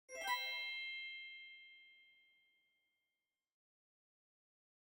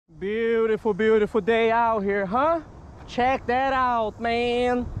Beautiful, beautiful day out here, huh? Check that out,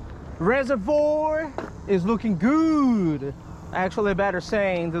 man. Reservoir is looking good. Actually, better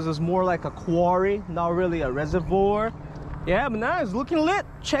saying this is more like a quarry, not really a reservoir. Yeah, but now it's looking lit.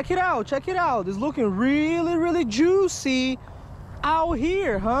 Check it out, check it out. It's looking really, really juicy out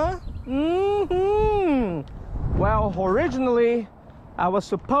here, huh? Well, originally I was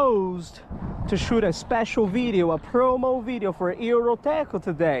supposed to shoot a special video, a promo video for Euroteco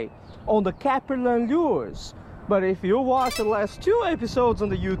today on the Capellan lures. But if you watch the last 2 episodes on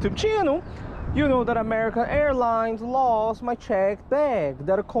the YouTube channel, you know that American Airlines lost my checked bag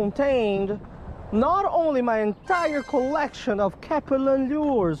that contained not only my entire collection of Capellan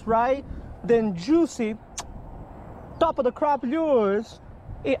lures, right? Then juicy, top of the crop lures.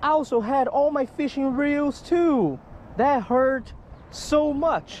 It also had all my fishing reels too. That hurt so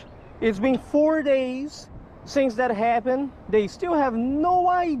much. It's been 4 days since that happened. They still have no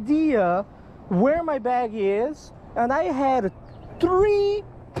idea where my bag is, and I had 3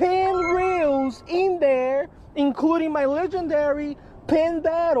 pen reels in there, including my legendary Pen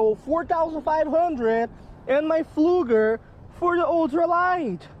Battle 4500 and my Fluger for the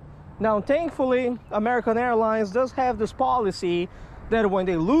ultralight. Now, thankfully, American Airlines does have this policy that when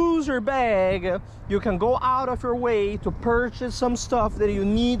they lose your bag, you can go out of your way to purchase some stuff that you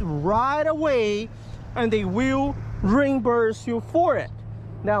need right away, and they will reimburse you for it.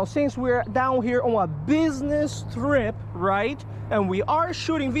 Now, since we're down here on a business trip, right, and we are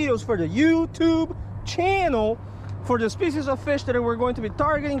shooting videos for the YouTube channel for the species of fish that we're going to be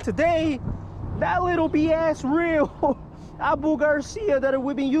targeting today, that little BS reel Abu Garcia that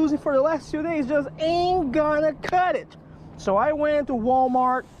we've been using for the last 2 days just ain't gonna cut it. So I went to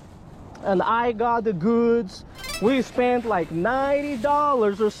Walmart and I got the goods. We spent like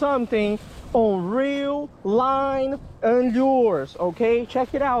 $90 or something on reel, line, and lures. Okay,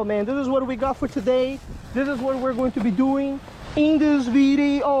 check it out, man. This is what we got for today. This is what we're going to be doing in this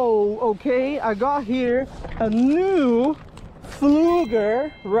video. Okay, I got here a new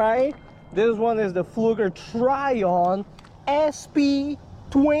Fluger, right? This one is the Fluger Tryon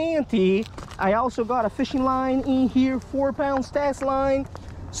SP20. I also got a fishing line in here, 4-pound test line,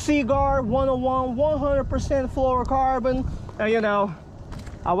 Seaguar 101, 100% fluorocarbon. And you know,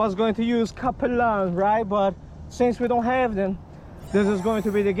 I was going to use Capellan, right? But since we don't have them, this is going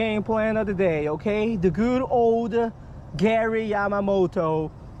to be the game plan of the day, okay? The good old Gary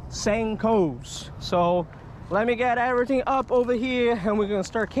Yamamoto Senkos. So let me get everything up over here and we're gonna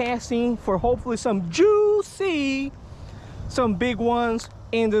start casting for hopefully some juicy, some big ones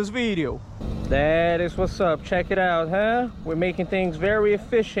in this video. That is what's up. Check it out, huh? We're making things very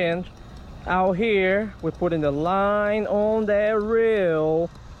efficient out here. We're putting the line on that reel.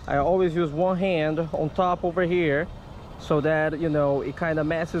 I always use one hand on top over here so that, you know, it kind of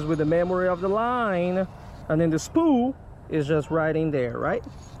messes with the memory of the line, and then the spool is just right in there, right?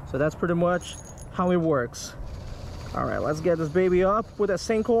 So that's pretty much how it works. All right, let's get this baby up, put that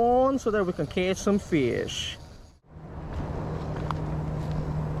Senko on so that we can catch some fish.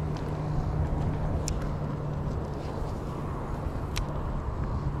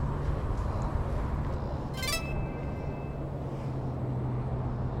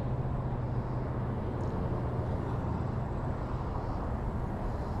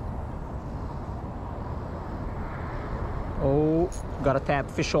 Oh, got a tap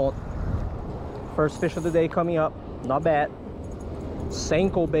fish on. First fish of the day coming up. Not bad.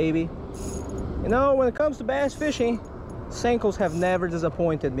 Senko, baby. You know, when it comes to bass fishing, Senkos have never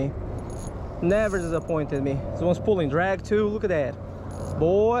disappointed me. Never disappointed me. This one's pulling drag too. Look at that.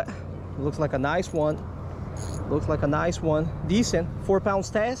 Boy, looks like a nice one. Looks like a nice one. Decent. 4 pounds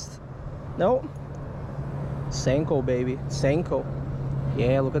test. No. Senko, baby. Senko.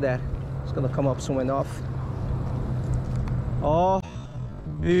 Yeah, look at that. It's gonna come up soon enough. Oh,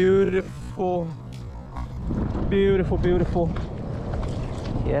 beautiful. Beautiful, beautiful.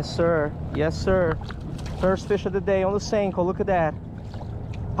 Yes, sir. Yes, sir. First fish of the day on the Senko. Look at that.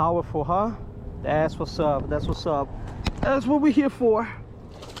 Powerful, huh? That's what's up. That's what's up. That's what we're here for.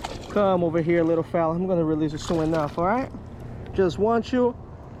 Come over here, little fella. I'm gonna release you soon enough, all right? Just want you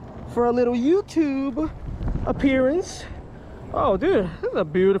for a little YouTube appearance. Oh, dude, this is a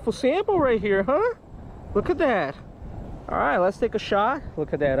beautiful sample right here, huh? Look at that. All right, let's take a shot.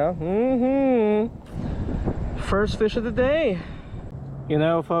 Look at that, huh? First fish of the day. You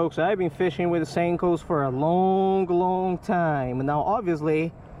know, folks, I've been fishing with the Senkos for a long time. Now,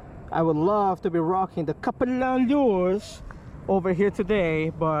 obviously, I would love to be rocking the Capellan lures over here today,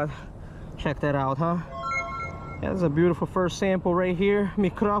 but check that out, huh? That's a beautiful first sample right here.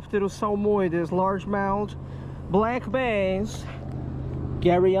 Micropterus salmoides, largemouth Black Bass.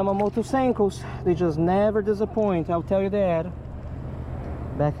 Gary Yamamoto Senkos, they just never disappoint, I'll tell you that.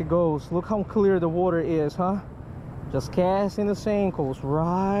 Back it goes. Look how clear the water is, huh? Just casting the Senkos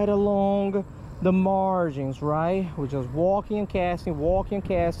right along the margins, right? We're just walking and casting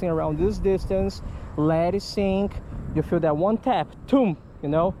around this distance. Let it sink. You feel that one tap, boom, you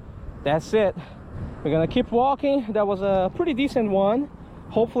know, that's it. We're gonna keep walking. That was a pretty decent one.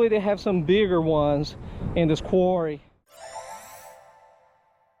 Hopefully they have some bigger ones in this quarry.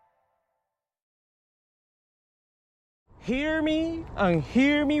 Hear me and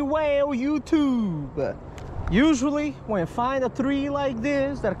hear me well, YouTube. Usually when I find a tree like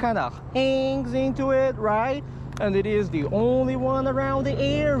this that kind of hangs into it, right, and it is the only one around the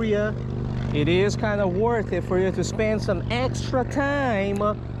area, it is kind of worth it for you to spend some extra time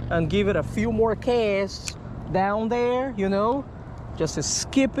and give it a few more casts down there, you know, just to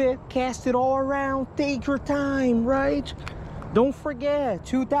skip it, cast it all around, take your time, right? Don't forget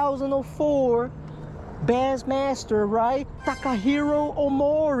 2004 Bass Master, right? Takahiro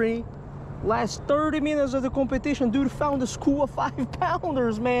Omori. Last 30 minutes of the competition, dude found a school of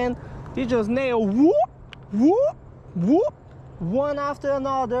 5-pounders, man. He just nailed whoop, whoop, whoop, one after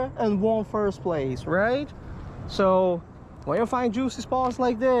another and won first place, right? So when you find juicy spots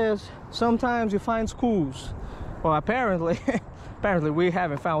like this, sometimes you find schools. Well, apparently we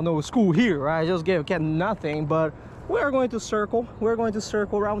haven't found no school here, right? I just get nothing, but we're going to circle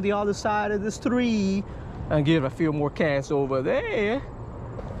around the other side of this tree and give a few more casts over there.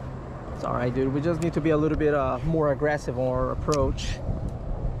 It's all right, dude. We just need to be a little bit more aggressive on our approach.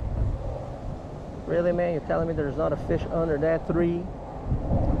 Really, man? You're telling me there's not a fish under that tree?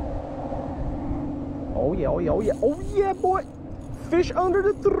 Oh yeah, oh yeah, oh yeah, oh yeah, boy! Fish under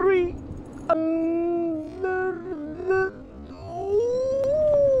the tree. Under the...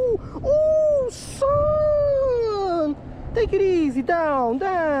 Oh, son! Take it easy, down,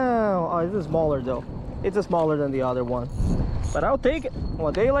 down. Oh, this is smaller though. It's smaller than the other one, but I'll take it on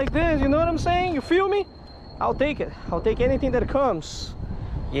a day like this. You know what I'm saying? You feel me? I'll take it. I'll take anything that comes.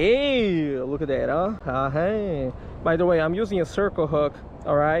 Yeah, look at that, huh? Hey. By the way, I'm using a circle hook,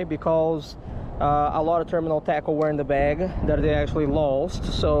 all right, because a lot of terminal tackle were in the bag that they actually lost,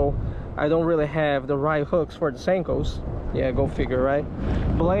 so I don't really have the right hooks for the Senkos. Yeah, go figure, right?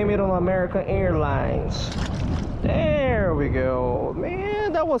 Blame it on American Airlines. There we go,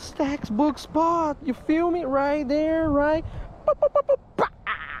 man. That was textbook spot. You feel me? Right there, right?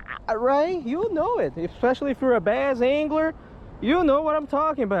 Right? You know it. Especially if you're a bass angler, you know what I'm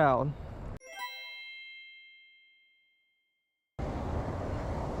talking about.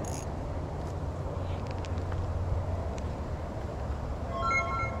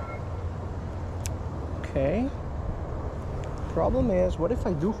 Okay. Problem is, what if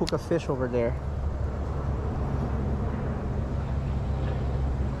I do hook a fish over there?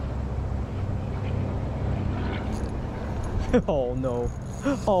 Oh no,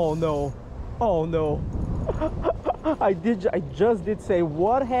 oh no, oh no. I just did say,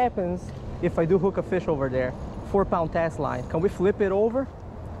 what happens if I do hook a fish over there? 4-pound test line. Can we flip it over?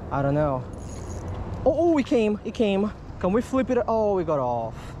 I don't know. Oh, it came. Can we flip it? Oh, we got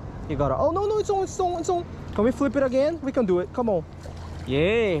off. You got it. Oh no, it's on. Can we flip it again? We can do it. Come on.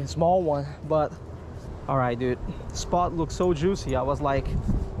 Yeah, small one, but all right, dude. Spot looks so juicy. I was like,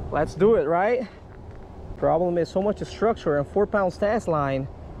 let's do it, right? Problem is so much structure and 4-pound test line.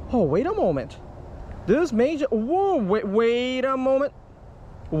 Oh, wait a moment. This major... Whoa, wait a moment.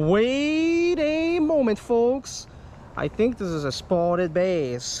 Wait a moment, folks. I think this is a spotted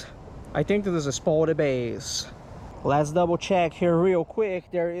bass. Let's double check here real quick.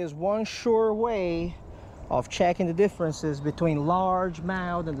 There is one sure way of checking the differences between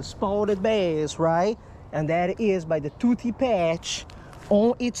largemouth and the spotted bass, right? And that is by the toothy patch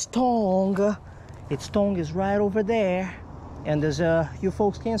on its tongue. Its tongue is right over there, and there's you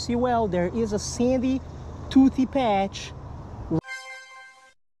folks can't see well, there is a sandy toothy patch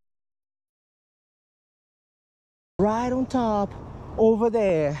right on top over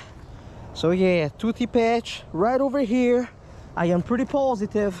there. So yeah, toothy patch right over here. I am pretty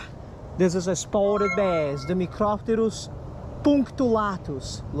positive this is a spotted bass, the Micropterus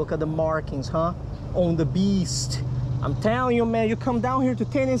punctulatus. Look at the markings, huh, on the beast. I'm telling you, man, you come down here to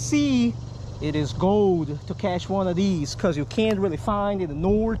Tennessee, it is gold to catch one of these, because you can't really find in the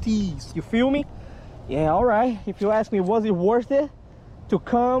Northeast. You feel me? Yeah, all right. If you ask me, was it worth it to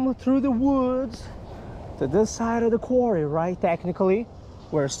come through the woods to this side of the quarry, right? Technically,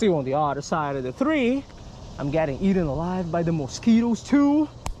 we're still on the other side of the tree. I'm getting eaten alive by the mosquitoes too.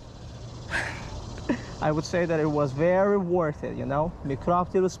 I would say that it was very worth it, you know?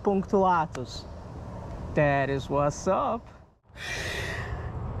 Micropterus punctulatus. That is what's up.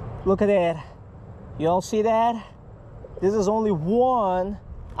 Look at that. You all see that? This is only one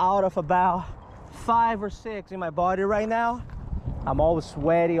out of about 5 or 6 in my body right now. I'm all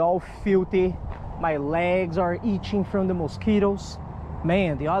sweaty, all filthy. My legs are itching from the mosquitoes.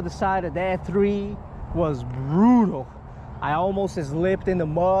 Man, the other side of that 3 was brutal. I almost slipped in the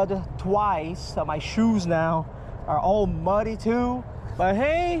mud twice. My shoes now are all muddy too. But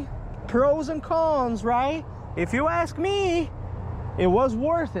hey, pros and cons, right? If you ask me, it was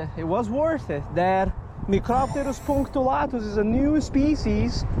worth it. It was worth it. That Micropterus punctulatus is a new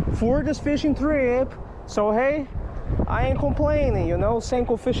species for this fishing trip. So hey, I ain't complaining, you know.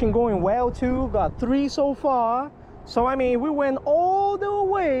 Senko fishing going well too. Got 3 so far. So I mean, we went all the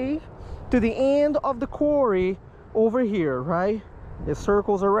way to the end of the quarry over here, right? It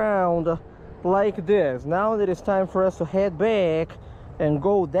circles around like this. Now that it's time for us to head back and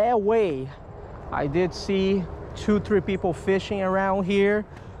go that way. I did see 2-3 people fishing around here.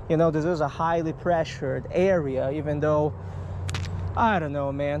 You know, this is a highly pressured area, even though, I don't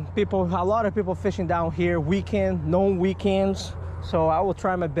know, man. A lot of people fishing down here, known weekends. So I will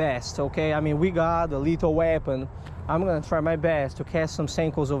try my best, okay? I mean, we got the lethal weapon. I'm gonna try my best to catch some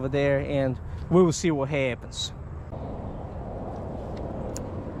Senkos over there, and we will see what happens.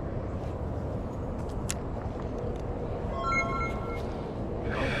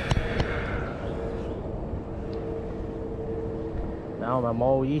 Now I'm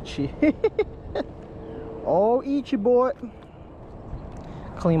all itchy. All itchy, boy.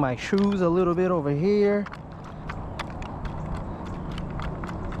 Clean my shoes a little bit over here.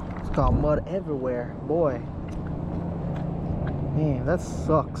 It's got mud everywhere, boy. Man, that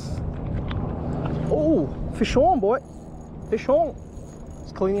sucks. Oh, fish on, boy. Fish on.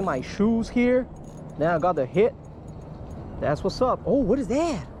 Just cleaning my shoes here. Now I got the hit. That's what's up. Oh, what is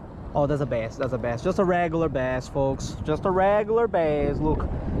that? Oh, that's a bass. That's a bass. Just a regular bass, folks. Just a regular bass. Look,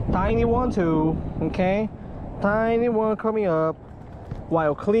 tiny one too. Okay, tiny one coming up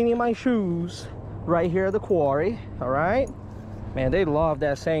while cleaning my shoes right here at the quarry. All right, man. They love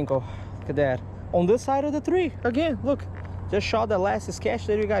that Senko. Look at that. On this side of the tree again. Look, just shot that last sketch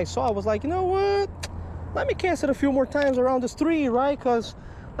that you guys saw. I was like, you know what? Let me cast it a few more times around this tree, right? Because,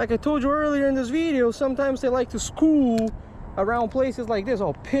 like I told you earlier in this video, sometimes they like to school around places like this.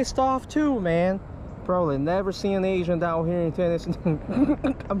 Oh, pissed off too, man. Probably never seen an Asian down here in Tennessee.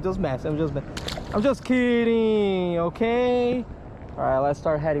 I'm just messing. I'm just kidding, okay? All right, let's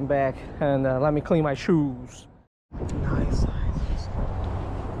start heading back, and let me clean my shoes. Nice.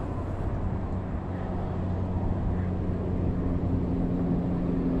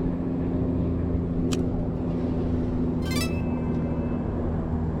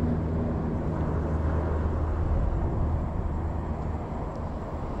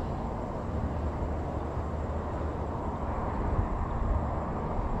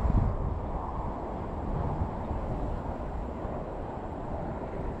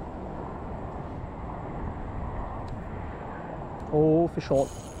 Oh, fish on.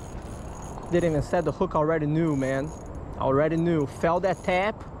 Didn't even set the hook, already knew, man. Already knew. Felt that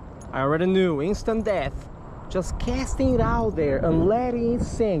tap, I already knew. Instant death. Just casting it out there and letting it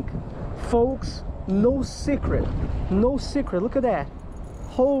sink. Folks, no secret. No secret. Look at that.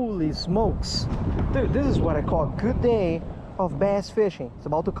 Holy smokes. Dude, this is what I call a good day of bass fishing. It's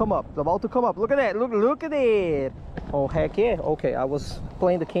about to come up. It's about to come up. Look at that. Look at it. Oh, heck yeah. Okay, I was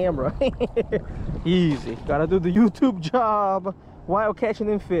playing the camera. Easy. Gotta do the YouTube job while catching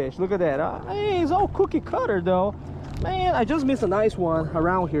them fish. Look at that. Hey, it's all cookie cutter though. Man, I just missed a nice one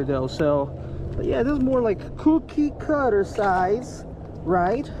around here though. So, but yeah, this is more like cookie cutter size,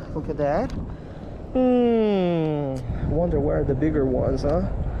 right? Look at that. Wonder where the bigger ones, huh?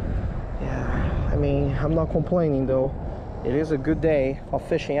 Yeah, I mean, I'm not complaining though. It is a good day of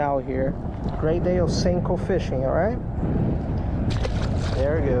fishing out here. Great day of Senko fishing, all right?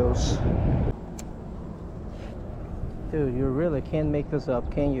 There it goes. Dude, you really can't make this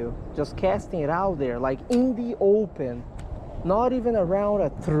up, can you? Just casting it out there, like in the open. Not even around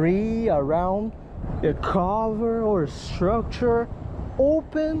a tree, around a cover or a structure.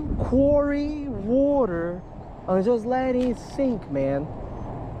 Open quarry water and just letting it sink, man.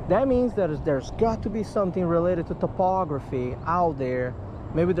 That means that there's got to be something related to topography out there.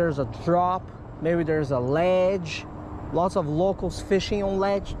 Maybe there's a drop, maybe there's a ledge. Lots of locals fishing on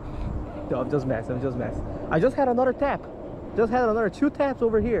ledge. No, I'm just messing. I just had another tap. Just had another 2 taps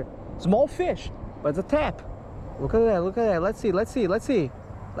over here. Small fish, but it's a tap. Look at that. Let's see.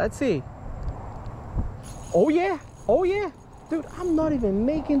 Oh yeah. Dude, I'm not even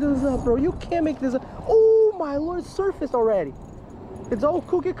making this up, bro. You can't make this up. Oh my lord, it's surfaced already. It's all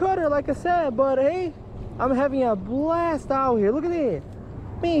cookie cutter, like I said, but hey, I'm having a blast out here. Look at it.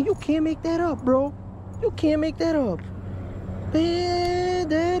 Man, you can't make that up, bro. You can't make that up. Man,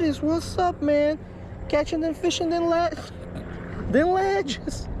 that is what's up, man. Catching and fishing them ledges.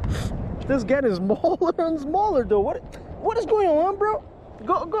 This getting smaller and smaller, though. What is going on, bro?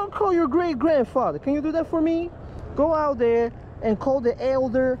 Go call your great-grandfather. Can you do that for me? Go out there and call the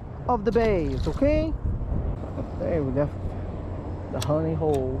elder of the bays, okay? There we go. The honey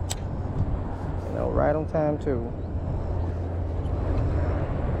hole. You know, right on time, too.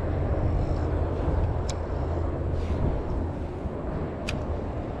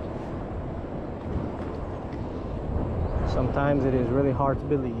 Sometimes it is really hard to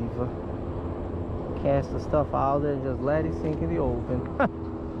believe. Cast the stuff out there and just let it sink in the open.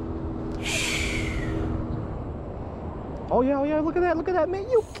 Oh yeah, look at that, man.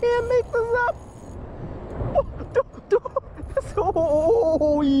 You can't make this up.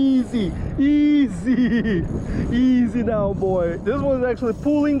 Oh, easy now, boy. This one's actually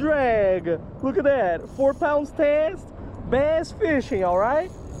pulling drag. Look at that, 4 pounds test, bass fishing, all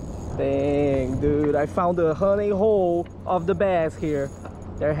right? Dang, dude, I found the honey hole of the bass here.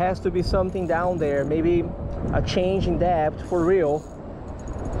 There has to be something down there, maybe a change in depth for real.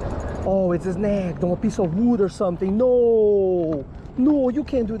 Oh, it's snagged on a piece of wood or something. No, you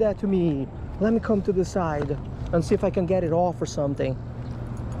can't do that to me. Let me come to the side and see if I can get it off or something.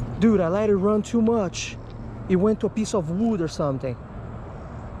 Dude, I let it run too much. It went to a piece of wood or something.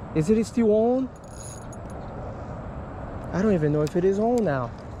 Is it still on? I don't even know if it is on now.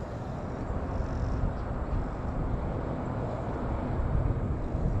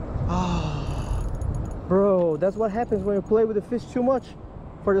 Bro, that's what happens when you play with the fish too much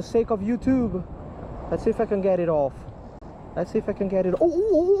for the sake of YouTube. Let's see if I can get it off. Let's see if I can get it.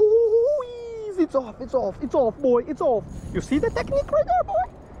 Oh, easy. It's off, boy. It's off. You see the technique right there, boy?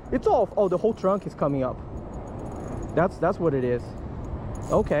 It's off. Oh, the whole trunk is coming up. That's what it is.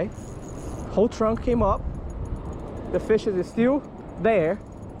 Okay. Whole trunk came up. The fish is still there.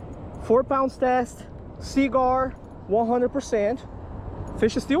 4 pounds test. Cigar, 100%.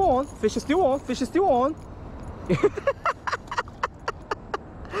 Fish is still on. Fish is still on. Fish is still on.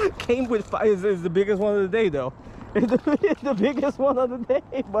 Came with 5. Is the biggest one of the day, though. It's the biggest one of the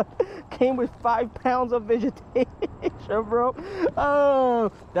day, but came with 5 pounds of vegetation, bro.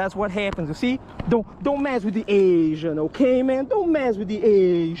 Oh, that's what happens. You see? Don't mess with the Asian, okay, man? Don't mess with the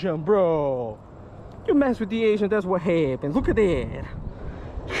Asian, bro. You mess with the Asian, that's what happens. Look at that.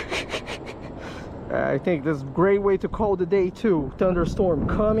 I think this is a great way to call the day too. Thunderstorm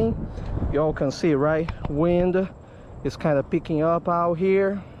coming. Y'all can see, right? Wind is kind of picking up out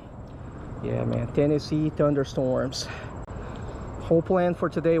here. Yeah, man, Tennessee thunderstorms. Whole plan for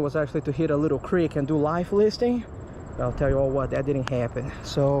today was actually to hit a little creek and do life listing. I'll tell you all what, that didn't happen.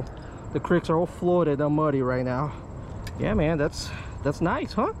 So the creeks are all flooded and muddy right now. Yeah, man, that's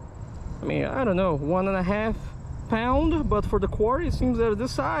nice, huh? I mean, I don't know, 1.5 pound, but for the quarry it seems that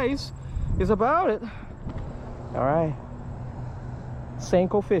this size is about it. All right,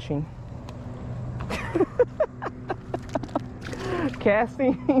 senko fishing.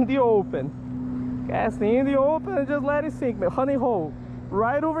 Casting in the open and just let it sink, man. Honey hole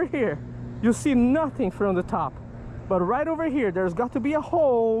right over here. You see nothing from the top, but right over here there's got to be a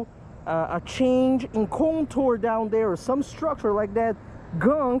hole, a change in contour down there, or some structure like that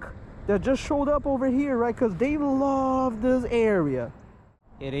gunk that just showed up over here, right? Because they love this area.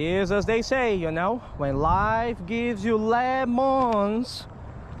 It is as they say, you know, when life gives you lemons,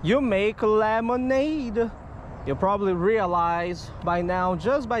 you make lemonade. You probably realize by now,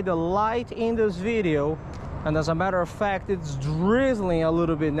 just by the light in this video, and as a matter of fact, it's drizzling a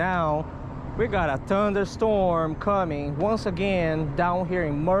little bit now. We got a thunderstorm coming once again down here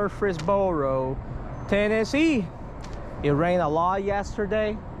in Murfreesboro, Tennessee. It rained a lot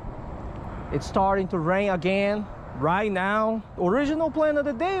yesterday. It's starting to rain again right now. Original plan of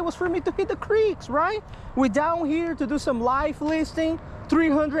the day was for me to hit the creeks, right? We're down here to do some life listing,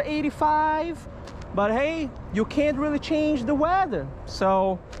 385. But hey, you can't really change the weather.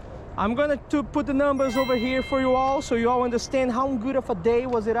 So I'm gonna put the numbers over here for you all, so you all understand how good of a day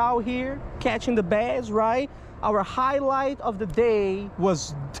was it out here catching the bass, right? Our highlight of the day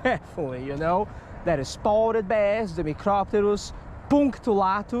was definitely, you know, that is spotted bass, the Micropterus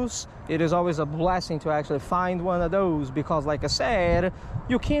punctulatus. It is always a blessing to actually find one of those, because like I said,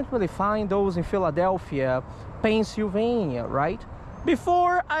 you can't really find those in Philadelphia, Pennsylvania, right?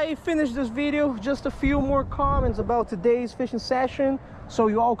 Before I finish this video, just a few more comments about today's fishing session, so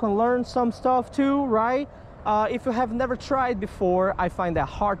you all can learn some stuff too, right? If you have never tried before, I find that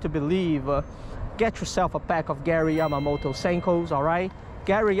hard to believe. Get yourself a pack of Gary Yamamoto Senkos, all right?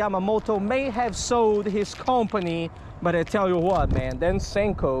 Gary Yamamoto may have sold his company, but I tell you what, man, them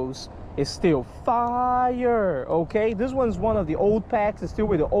Senkos is still fire, okay? This one's one of the old packs, it's still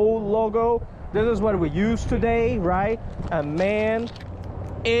with the old logo. This is what we use today, right? And man,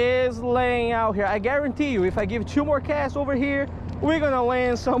 is laying out here. I guarantee you, if I give 2 more casts over here, we're gonna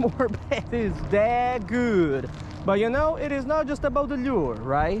land some more bass. It's that good. But you know, it is not just about the lure,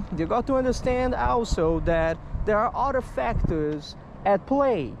 right? You got to understand also that there are other factors at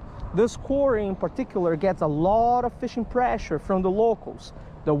play. This quarry in particular gets a lot of fishing pressure from the locals.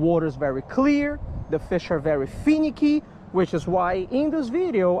 The water is very clear, the fish are very finicky, which is why in this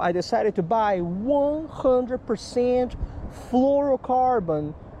video I decided to buy 100%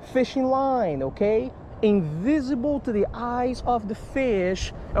 fluorocarbon fishing line, okay? Invisible to the eyes of the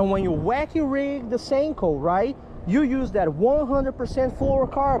fish. And when you wacky rig the Senko, right, you use that 100%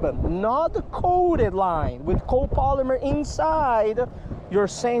 fluorocarbon, not the coated line with copolymer inside. Your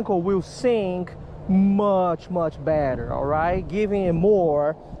Senko will sink much better, all right, giving it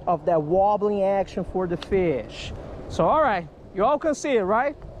more of that wobbling action for the fish. So all right, you all can see it,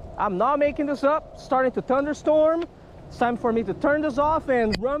 right? I'm not making this up. Starting to thunderstorm. It's time for me to turn this off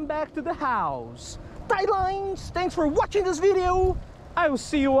and run back to the house. Tight lines, thanks for watching this video. I will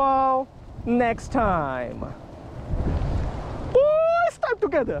see you all next time. Boys, time to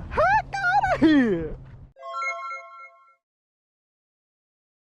get the heck out of here.